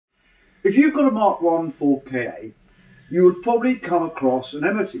If you've got a Mark 1 4K8, you would probably come across an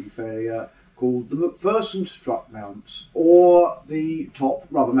MOT failure called the MacPherson strut mounts or the top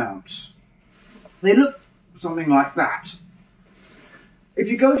rubber mounts. They look something like that. If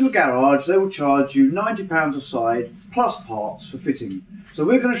you go to a garage, they will charge you £90 a side plus parts for fitting. So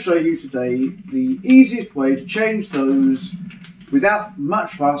we're going to show you today the easiest way to change those without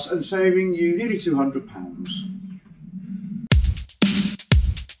much fuss and saving you nearly £200.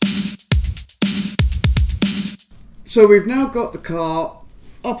 So we've now got the car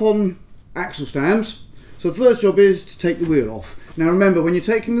up on axle stands. So the first job is to take the wheel off. Now remember, when you're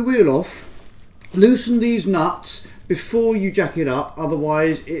taking the wheel off, loosen these nuts before you jack it up,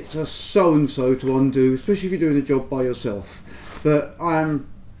 otherwise it's a so-and-so to undo, especially if you're doing the job by yourself. But I'm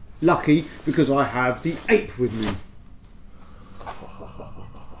lucky because I have the ape with me.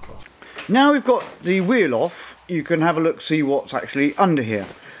 Now we've got the wheel off, you can have a look, see what's actually under here.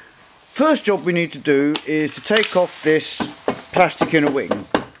 First job we need to do is to take off this plastic inner wing.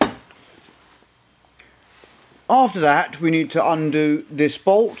 After that we need to undo this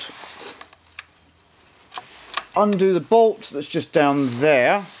bolt. Undo the bolt that's just down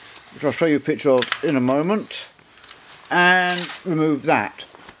there, which I'll show you a picture of in a moment, and remove that.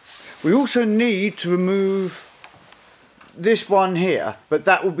 We also need to remove this one here, but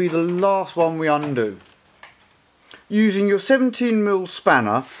that will be the last one we undo. Using your 17mm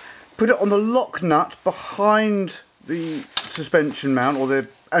spanner, put it on the lock nut behind the suspension mount or the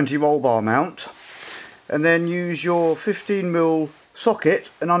anti-roll bar mount, and then use your 15mm socket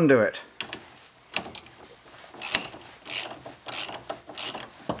and undo it.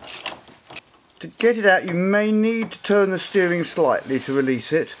 To get it out, you may need to turn the steering slightly to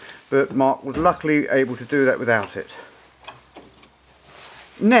release it, but Mark was luckily able to do that without it.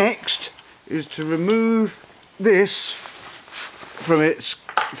 Next is to remove this from its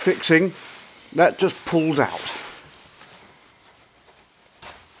fixing. That just pulls out.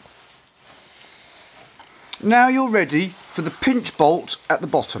 Now you're ready for the pinch bolt at the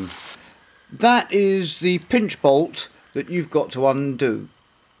bottom. That is the pinch bolt that you've got to undo.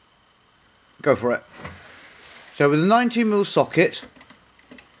 Go for it. So with a 19mm socket,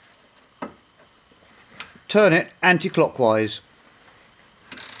 turn it anti-clockwise.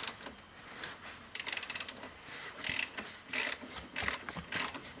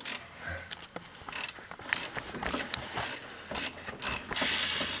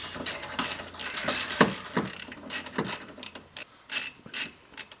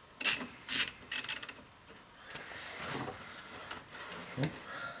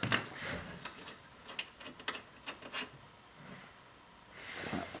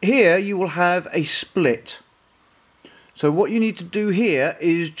 Here you will have a split. So what you need to do here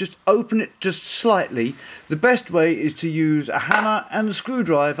is just open it just slightly. The best way is to use a hammer and a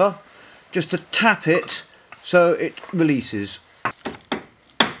screwdriver just to tap it so it releases.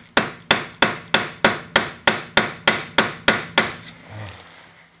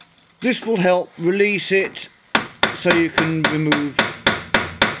 This will help release it so you can remove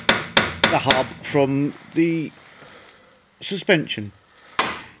the hub from the suspension.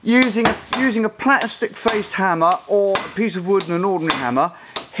 Using a plastic faced hammer or a piece of wood and an ordinary hammer,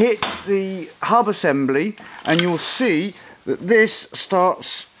 hit the hub assembly and you'll see that this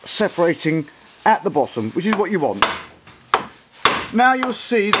starts separating at the bottom, which is what you want. Now you'll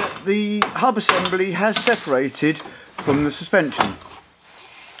see that the hub assembly has separated from the suspension.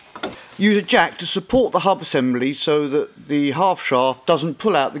 Use a jack to support the hub assembly so that the half shaft doesn't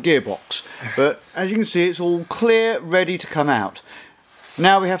pull out the gearbox. But as you can see, it's all clear, ready to come out.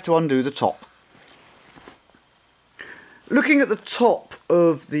 Now we have to undo the top. Looking at the top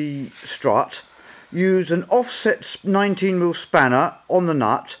of the strut, use an offset 19mm spanner on the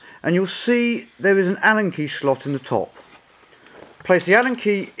nut and you'll see there is an Allen key slot in the top. Place the Allen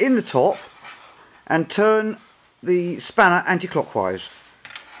key in the top and turn the spanner anti-clockwise.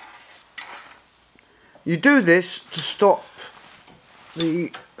 You do this to stop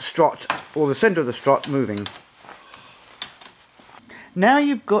the strut or the centre of the strut moving. Now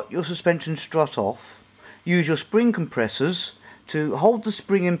you've got your suspension strut off, use your spring compressors to hold the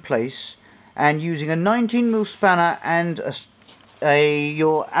spring in place, and using a 19mm spanner and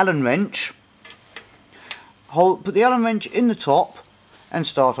your Allen wrench, put the Allen wrench in the top and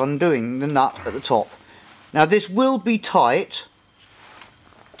start undoing the nut at the top. Now this will be tight,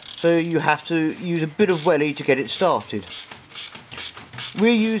 so you have to use a bit of welly to get it started.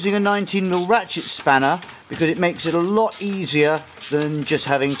 We're using a 19mm ratchet spanner because it makes it a lot easier than just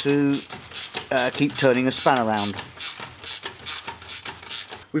having to keep turning a spanner around.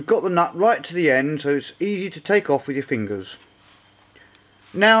 We've got the nut right to the end, so it's easy to take off with your fingers.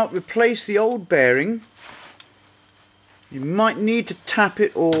 Now replace the old bearing. You might need to tap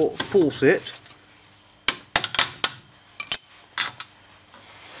it or force it.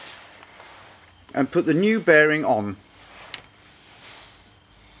 And put the new bearing on.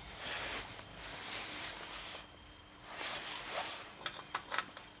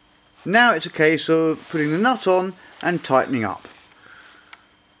 Now it's a case of putting the nut on and tightening up.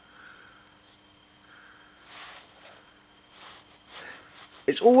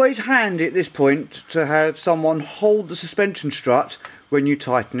 It's always handy at this point to have someone hold the suspension strut when you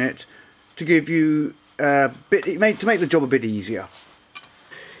tighten it to give you to make the job a bit easier.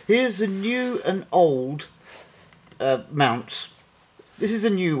 Here's the new and old mounts. This is the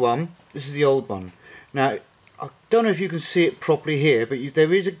new one, this is the old one. Now I don't know if you can see it properly here, but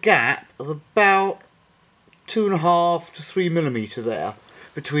there is a gap of about 2.5 to 3 millimetre there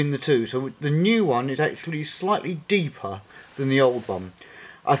between the two. So the new one is actually slightly deeper than the old one.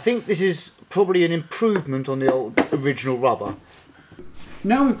 I think this is probably an improvement on the old original rubber.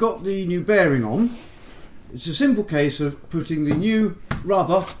 Now we've got the new bearing on, it's a simple case of putting the new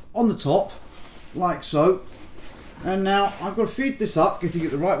rubber on the top, like so. And now I've got to feed this up, getting it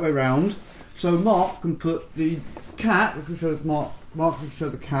the right way round, so Mark can put the cap, if we show Mark can show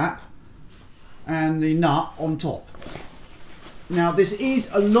the cap, and the nut on top. Now this is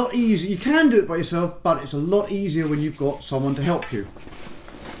a lot easier, you can do it by yourself, but it's a lot easier when you've got someone to help you.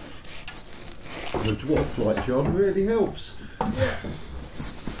 The dwarf light, John, really helps. Yeah.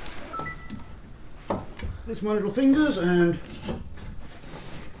 It's my little fingers and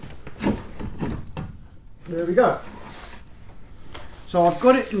there we go. So I've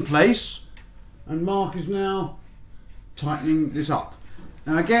got it in place and Mark is now tightening this up.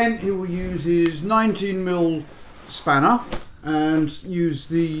 Now again he will use his 19mm spanner and use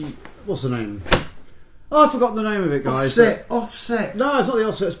the, what's the name? Oh, I forgot the name of it, guys. Offset. No, it's not the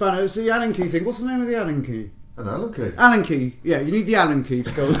offset spanner, it's the Allen key thing. What's the name of the Allen key? An Allen key. Allen key, yeah, you need the Allen key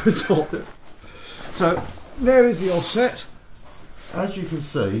to go on the top. So, there is the offset. As you can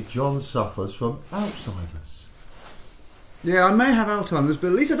see, John suffers from Alzheimer's. Yeah, I may have Alzheimer's, but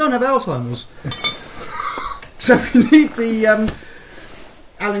at least I don't have Alzheimer's. So we need the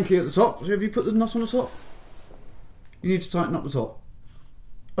Allen key at the top. So have you put the nut on the top? You need to tighten up the top.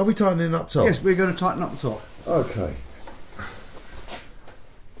 Are we tightening up top? Yes, we're going to tighten up the top. Okay.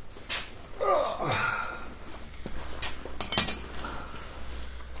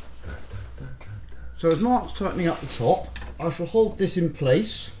 So as Mark's tightening up the top, I shall hold this in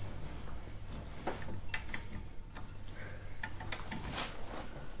place.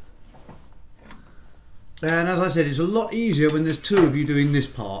 And as I said, it's a lot easier when there's two of you doing this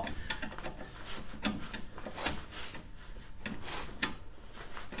part.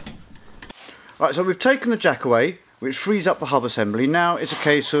 Right, so we've taken the jack away, which frees up the hub assembly. Now it's a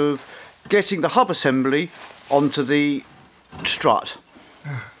case of getting the hub assembly onto the strut.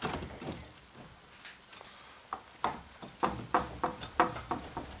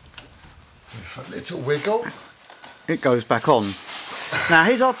 With a little wiggle, it goes back on. Now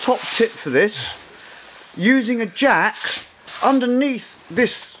here's our top tip for this. Using a jack underneath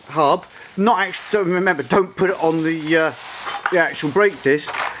this hub, not actually, remember, don't put it on the actual brake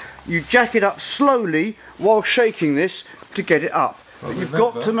disc. You jack it up slowly while shaking this to get it up. But you've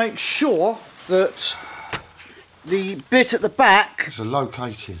got to make sure that the bit at the back it's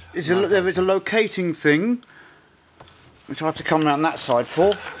located. There is a locating thing, which I have to come around that side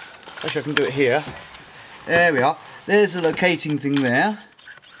for. Actually I can do it here. There we are. There's the locating thing there.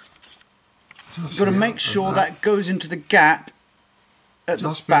 You've got to make sure that goes into the gap at the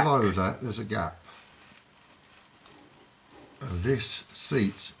back. Just below that there's a gap. This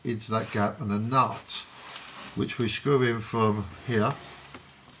seats into that gap, and a nut, which we screw in from here,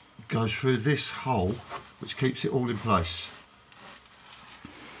 goes through this hole, which keeps it all in place.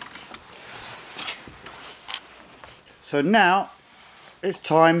 So now it's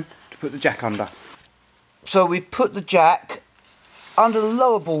time to put the jack under. So we've put the jack under the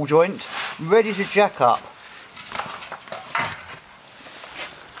lower ball joint, ready to jack up.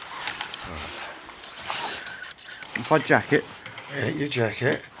 If I jack it. Yeah, you jack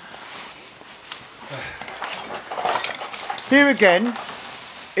it. Here again,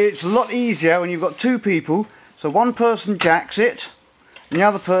 it's a lot easier when you've got two people. So one person jacks it, and the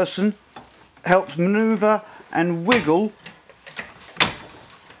other person helps manoeuvre and wiggle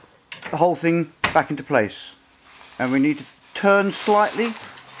the whole thing back into place. And we need to turn slightly.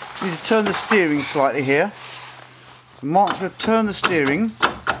 We need to turn the steering slightly here. So Mark's going to turn the steering.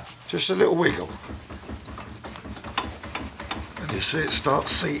 Just a little wiggle. And you see it start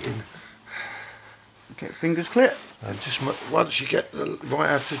seating. Okay, fingers clear. And just once you get the, you might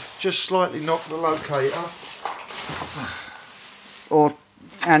have to just slightly knock the locator.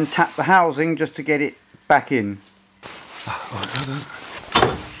 And tap the housing just to get it back in.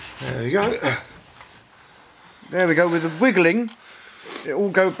 There we go. There we go, with the wiggling, it all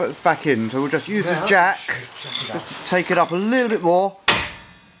goes back in. So we'll just use the jack, just to take it up a little bit more.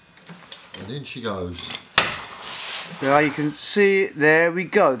 And in she goes. There you can see it, there we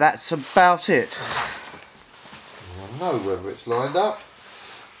go, that's about it. I know whether it's lined up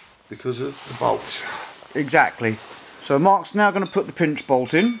because of the bolt. Exactly. So Mark's now going to put the pinch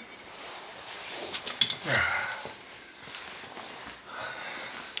bolt in.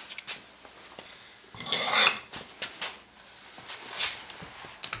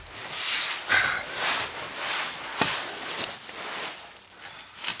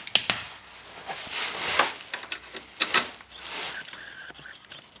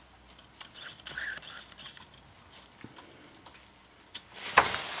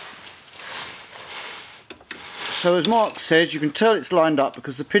 So as Mark says, you can tell it's lined up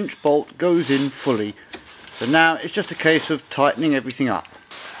because the pinch bolt goes in fully. So now it's just a case of tightening everything up.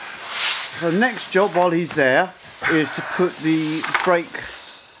 So the next job while he's there is to put the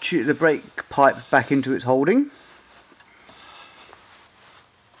brake pipe back into its holding.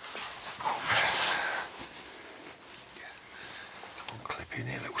 Come on, clip in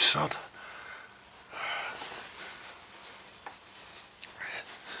here, little sod.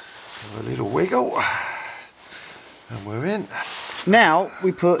 Have a little wiggle. And we're in. Now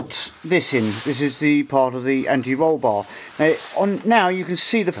we put this in. This is the part of the anti-roll bar. Now you can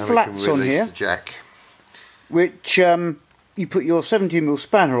see the flaps on here, the jack, which you put your 17mm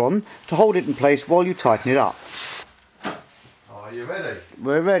spanner on to hold it in place while you tighten it up. Are you ready?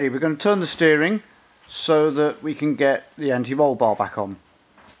 We're ready. We're going to turn the steering so that we can get the anti-roll bar back on.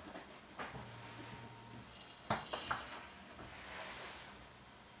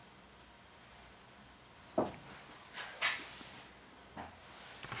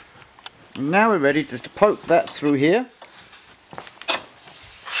 And now we're ready just to poke that through here.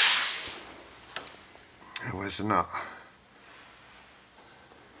 And where's the nut?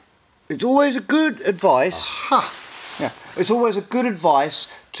 It's always a good advice. Yeah, it's always a good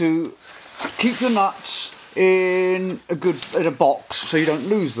advice to keep your nuts in a box so you don't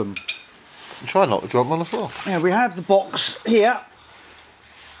lose them. And try not to drop them on the floor. Yeah, we have the box here.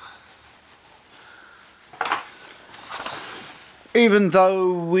 Even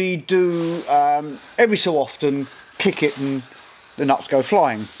though we do every so often kick it and the nuts go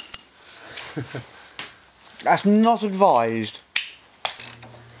flying. That's not advised.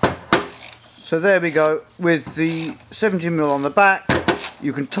 So there we go, with the 17mm on the back,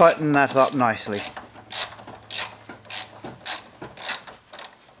 you can tighten that up nicely.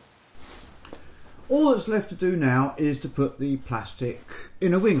 All that's left to do now is to put the plastic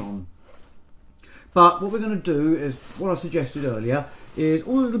inner wing on. But what we're going to do is, what I suggested earlier, is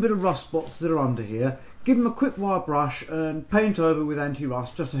all the little bit of rust spots that are under here, give them a quick wire brush and paint over with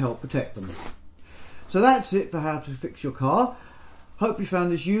anti-rust just to help protect them. So that's it for how to fix your car. Hope you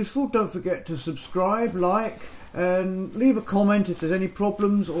found this useful. Don't forget to subscribe, like, and leave a comment if there's any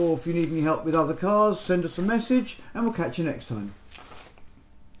problems, or if you need any help with other cars, send us a message and we'll catch you next time.